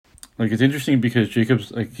Like, it's interesting because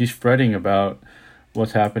Jacob's like, he's fretting about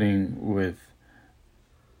what's happening with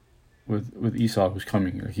Esau, who's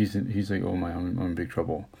coming. Like, he's like, oh my, I'm in big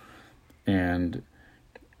trouble, and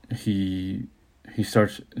he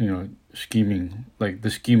starts, scheming, like the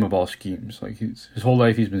scheme of all schemes. Like, his whole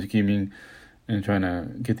life he's been scheming and trying to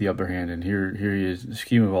get the upper hand, and here he is, the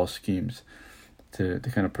scheme of all schemes, to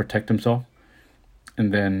kind of protect himself.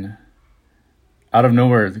 And then out of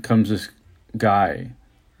nowhere comes this guy,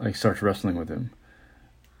 like, starts wrestling with him,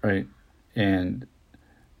 right? And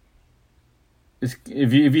it's,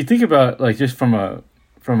 if you think about, like, just from a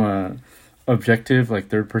objective, like,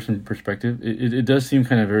 third person perspective, it does seem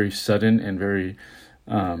kind of very sudden and very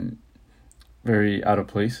very out of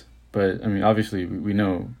place. But I mean, obviously we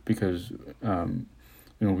know, because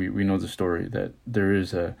we know the story, that there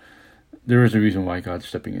is a reason why God's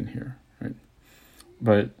stepping in here, right?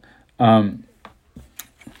 But I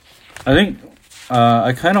think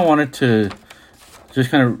I kind of wanted to just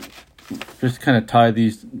kind of tie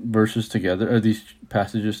these verses together, or these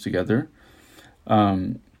passages together.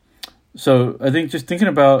 So I think just thinking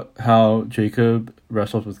about how Jacob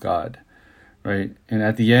wrestles with God, right? And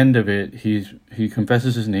at the end of it, he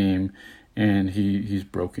confesses his name, and he's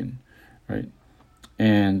broken, right?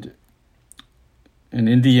 And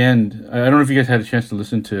in the end, I don't know if you guys had a chance to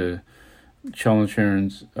listen to Chell and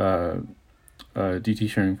Sharon's DT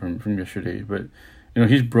sharing from yesterday, but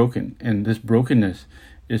he's broken, and this brokenness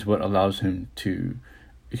is what allows him to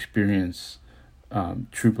experience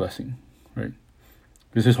true blessing, right?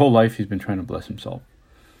 Because his whole life he's been trying to bless himself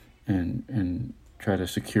and try to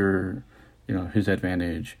secure, his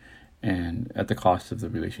advantage, and at the cost of the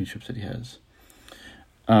relationships that he has.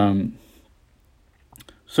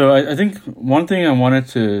 So I think one thing I wanted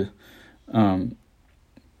to,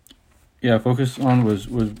 focus on was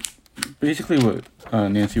basically what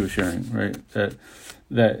Nancy was sharing, right?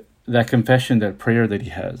 That confession, that prayer that he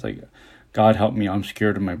has, like, God help me, I'm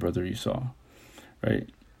scared of my brother Esau, right?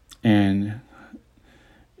 And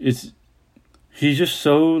he's just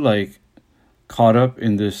so, like, caught up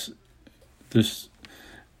in this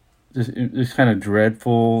kind of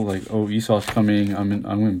dreadful, like, oh, Esau's coming, I'm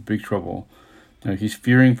in big trouble. He's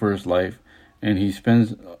fearing for his life, and he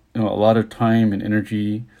spends a lot of time and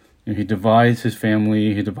energy. He divides his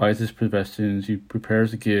family, he divides his possessions, he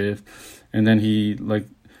prepares a gift, and then he, like,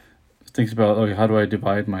 thinks about, okay, how do I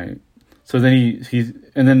divide my? So then he's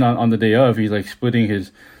and then on the day of, he's, like, splitting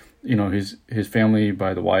his family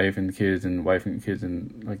by the wife and kids, and wife and kids,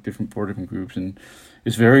 and, like, four different groups, and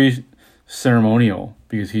it's very ceremonial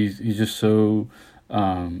because he's just so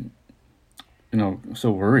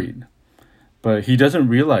so worried, but he doesn't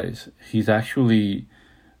realize it's actually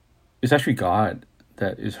God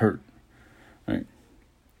that is hurt, right?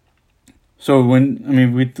 So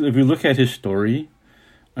if we look at his story,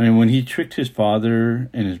 when he tricked his father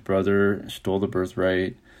and his brother, stole the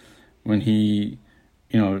birthright, when he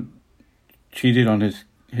cheated on his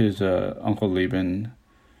uncle Laban,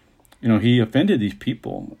 he offended these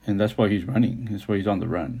people, and that's why he's running. That's why he's on the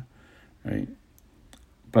run, right?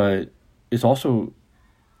 But it's also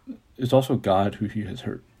God who he has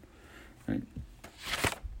hurt, right?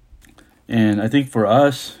 And I think for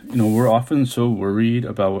us, we're often so worried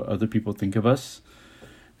about what other people think of us.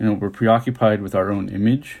 We're preoccupied with our own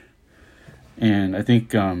image, and I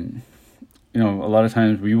think a lot of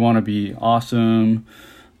times we want to be awesome.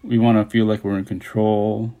 We want to feel like we're in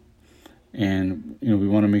control, and we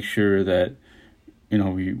want to make sure that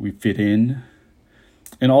we fit in,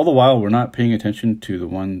 and all the while we're not paying attention to the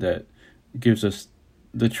one that gives us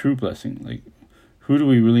the true blessing. Like, who do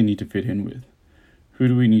we really need to fit in with? Who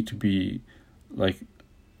do we need to be, like,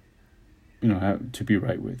 have to be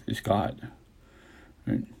right with? Is God,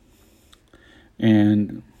 right?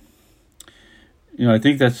 And I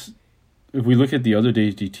think that's, if we look at the other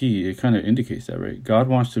day's DT, it kind of indicates that, right? God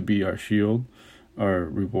wants to be our shield, our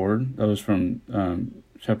reward. That was from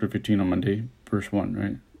chapter 15 on Monday, verse 1,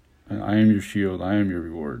 right? I am your shield, I am your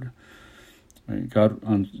reward. Right? God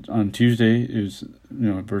on Tuesday is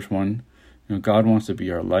verse 1. God wants to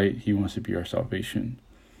be our light. He wants to be our salvation.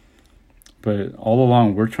 But all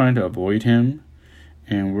along we're trying to avoid him,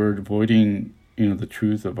 and we're avoiding the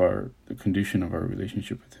truth of the condition of our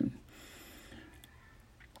relationship with him.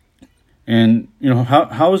 And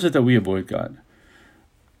how is it that we avoid God?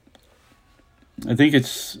 I think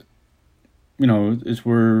it's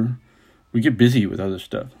where we get busy with other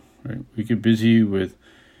stuff, right? We get busy with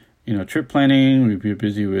trip planning, we get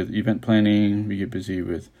busy with event planning, we get busy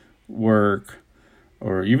with work,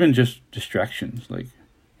 or even just distractions, like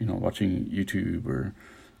watching YouTube or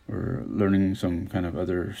learning some kind of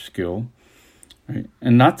other skill, right?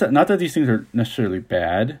 And not that these things are necessarily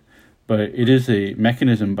bad, but it is a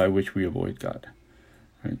mechanism by which we avoid God,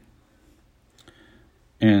 right?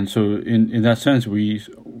 And so in that sense, we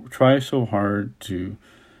try so hard to,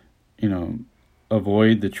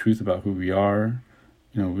 avoid the truth about who we are.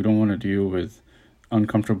 We don't want to deal with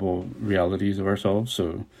uncomfortable realities of ourselves.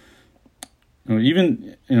 So,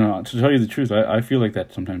 even, to tell you the truth, I feel like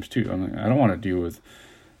that sometimes too. I don't want to deal with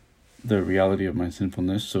the reality of my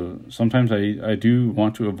sinfulness. So sometimes I do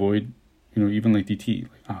want to avoid, even like DT.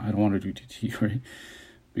 I don't want to do DT, right?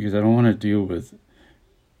 Because I don't want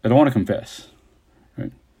to confess,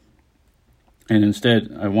 right? And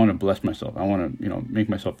instead, I want to bless myself. I want to, make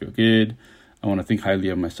myself feel good. I want to think highly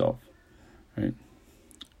of myself, right?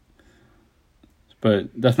 But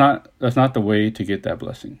that's not the way to get that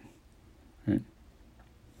blessing, right?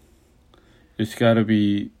 It's got to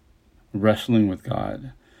be wrestling with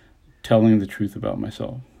God, telling the truth about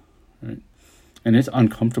myself, right? And it's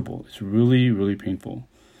uncomfortable. It's really, really painful.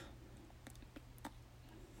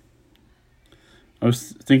 I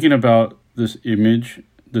was thinking about this image,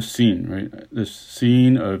 this scene, right? This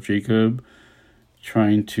scene of Jacob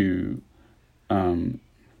trying to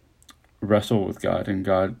wrestle with God, and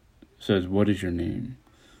God says, "What is your name?"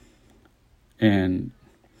 And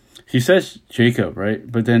he says Jacob, right?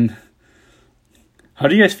 But then, how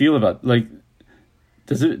do you guys feel about,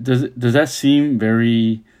 does that seem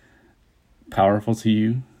very powerful to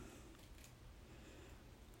you?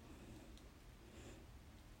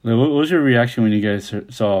 What was your reaction when you guys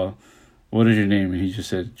saw, "What is your name?" and he just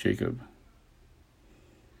said Jacob?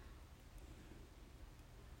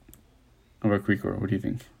 How about Krikor? What do you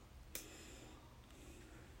think?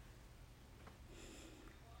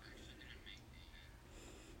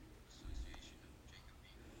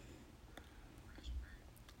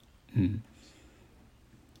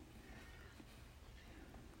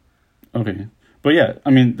 Okay. But yeah, I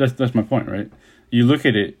mean, that's my point, right? You look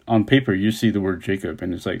at it on paper, you see the word Jacob,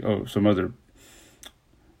 and it's like, oh,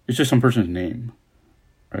 it's just some person's name,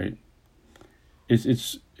 right?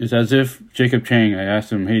 It's as if Jacob Chang, I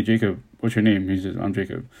asked him, "Hey, Jacob, what's your name?" He says, "I'm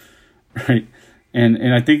Jacob," right?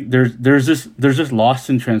 And I think there's this lost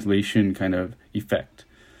in translation kind of effect,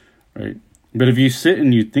 right? But if you sit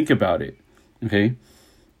and you think about it, okay,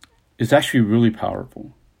 it's actually really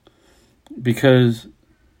powerful, because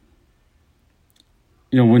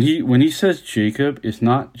when he says Jacob, it's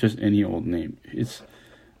not just any old name.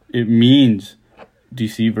 It means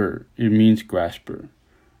deceiver. It means grasper,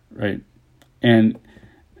 right? And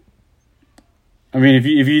I mean, if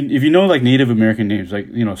you know like Native American names, like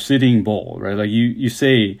Sitting Bull, right? Like you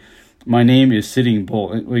say, "My name is Sitting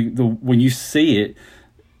Bull." Like when you say it,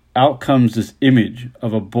 out comes this image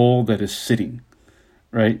of a bull that is sitting,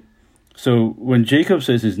 right? So when Jacob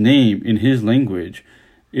says his name in his language,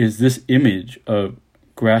 is this image of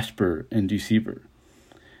grasper and deceiver.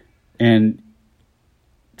 And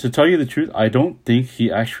to tell you the truth, I don't think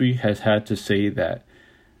he actually has had to say that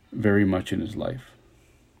very much in his life,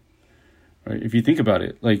 right? If you think about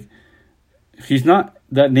it, like,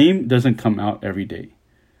 that name doesn't come out every day.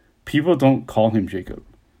 People don't call him Jacob,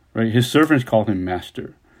 right? His servants call him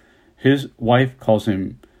master. His wife calls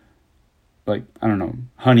him, like, I don't know,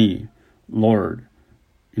 honey, Lord,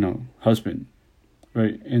 husband,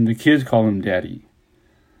 right? And the kids call him daddy,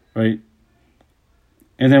 right?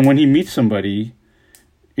 And then when he meets somebody,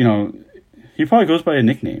 he probably goes by a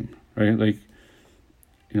nickname, right? Like,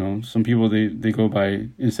 some people, they go by,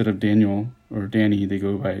 instead of Daniel or Danny, they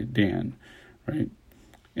go by Dan, right?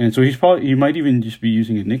 And so he might even just be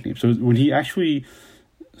using a nickname. So when he actually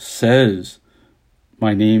says,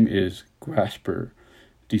 "My name is grasper,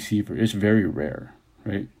 deceiver," it's very rare,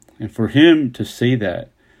 right? And for him to say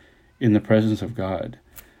that in the presence of God,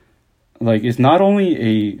 like, it's not only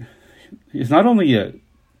a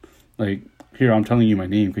like, "Here, I'm telling you my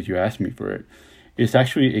name because you asked me for it." It's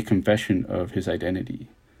actually a confession of his identity.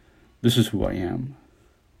 This is who I am.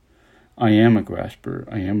 I am a grasper.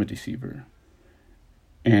 I am a deceiver.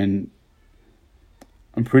 And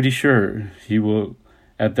I'm pretty sure he will,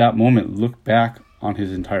 at that moment, look back on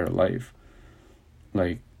his entire life.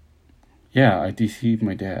 Like, yeah, I deceived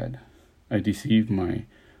my dad. I deceived my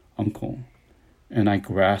uncle. And I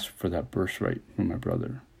grasped for that birthright from my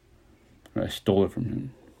brother. I stole it from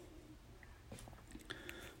him.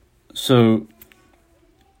 So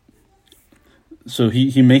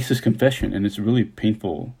he makes this confession, and it's a really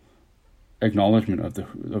painful acknowledgement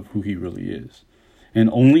of who he really is. And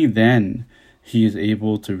only then he is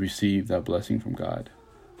able to receive that blessing from God,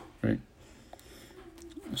 right?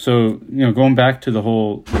 So, going back to the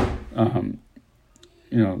whole, the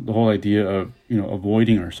whole idea of,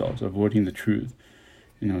 avoiding ourselves, avoiding the truth,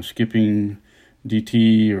 skipping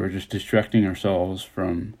DT, or just distracting ourselves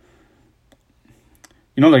from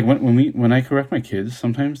Like when I correct my kids,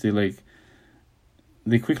 sometimes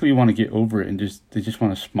they quickly want to get over it and they just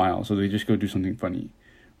want to smile, so they just go do something funny,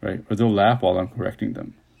 right? Or they'll laugh while I'm correcting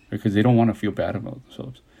them because they don't want to feel bad about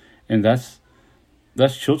themselves, and that's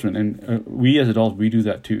children, and we as adults, we do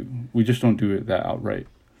that too. We just don't do it that outright.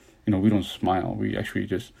 We don't smile. We actually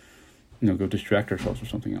just go distract ourselves with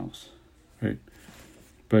something else, right?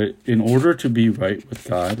 But in order to be right with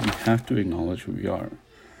God, we have to acknowledge who we are,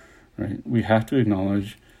 right? We have to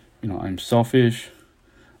acknowledge, I'm selfish,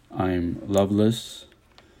 I'm loveless,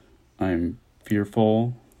 I'm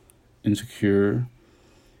fearful, insecure,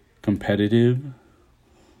 competitive,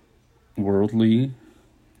 worldly,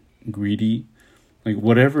 greedy. Like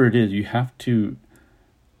whatever it is, you have to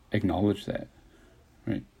acknowledge that,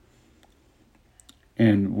 right?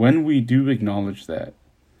 And when we do acknowledge that,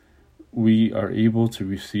 we are able to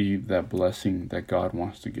receive that blessing that God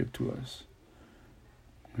wants to give to us.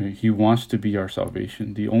 Right? He wants to be our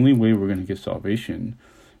salvation. The only way we're going to get salvation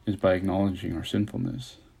is by acknowledging our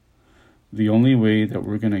sinfulness. The only way that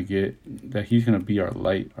we're going to get, that He's going to be our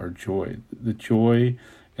light, our joy, the joy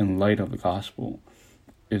and light of the gospel,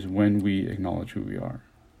 is when we acknowledge who we are.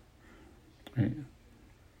 Right?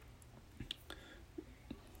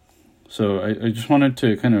 So I just wanted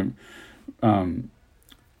to kind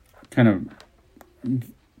of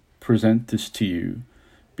present this to you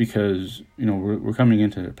because we're coming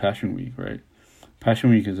into Passion Week, right? Passion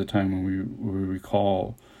Week is a time when we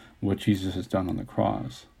recall what Jesus has done on the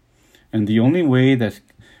cross, and the only way that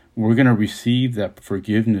we're going to receive that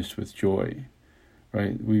forgiveness with joy,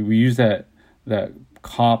 right? We use that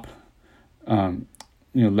cop,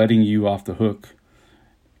 letting you off the hook,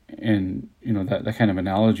 and that kind of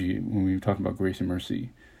analogy when we talk about grace and mercy.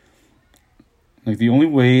 Like the only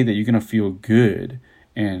way that you're gonna feel good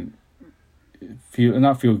and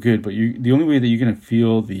not feel good, but the only way that you're gonna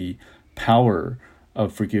feel the power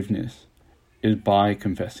of forgiveness is by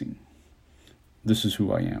confessing, this is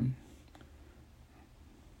who I am.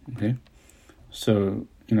 Okay, so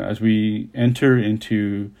as we enter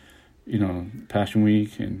into Passion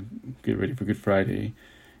Week and get ready for Good Friday,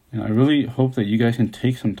 I really hope that you guys can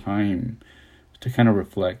take some time to kind of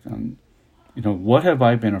reflect on, what have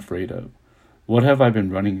I been afraid of? What have I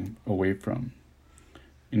been running away from?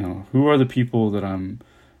 Who are the people that I'm,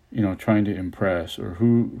 trying to impress, or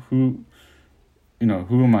who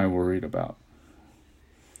am I worried about?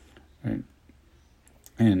 Right?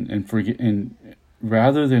 And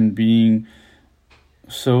rather than being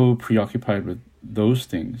so preoccupied with those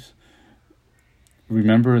things,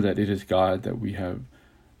 remember that it is God that we have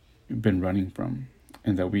been running from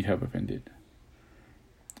and that we have offended,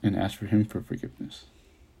 and ask for Him for forgiveness.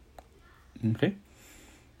 Okay?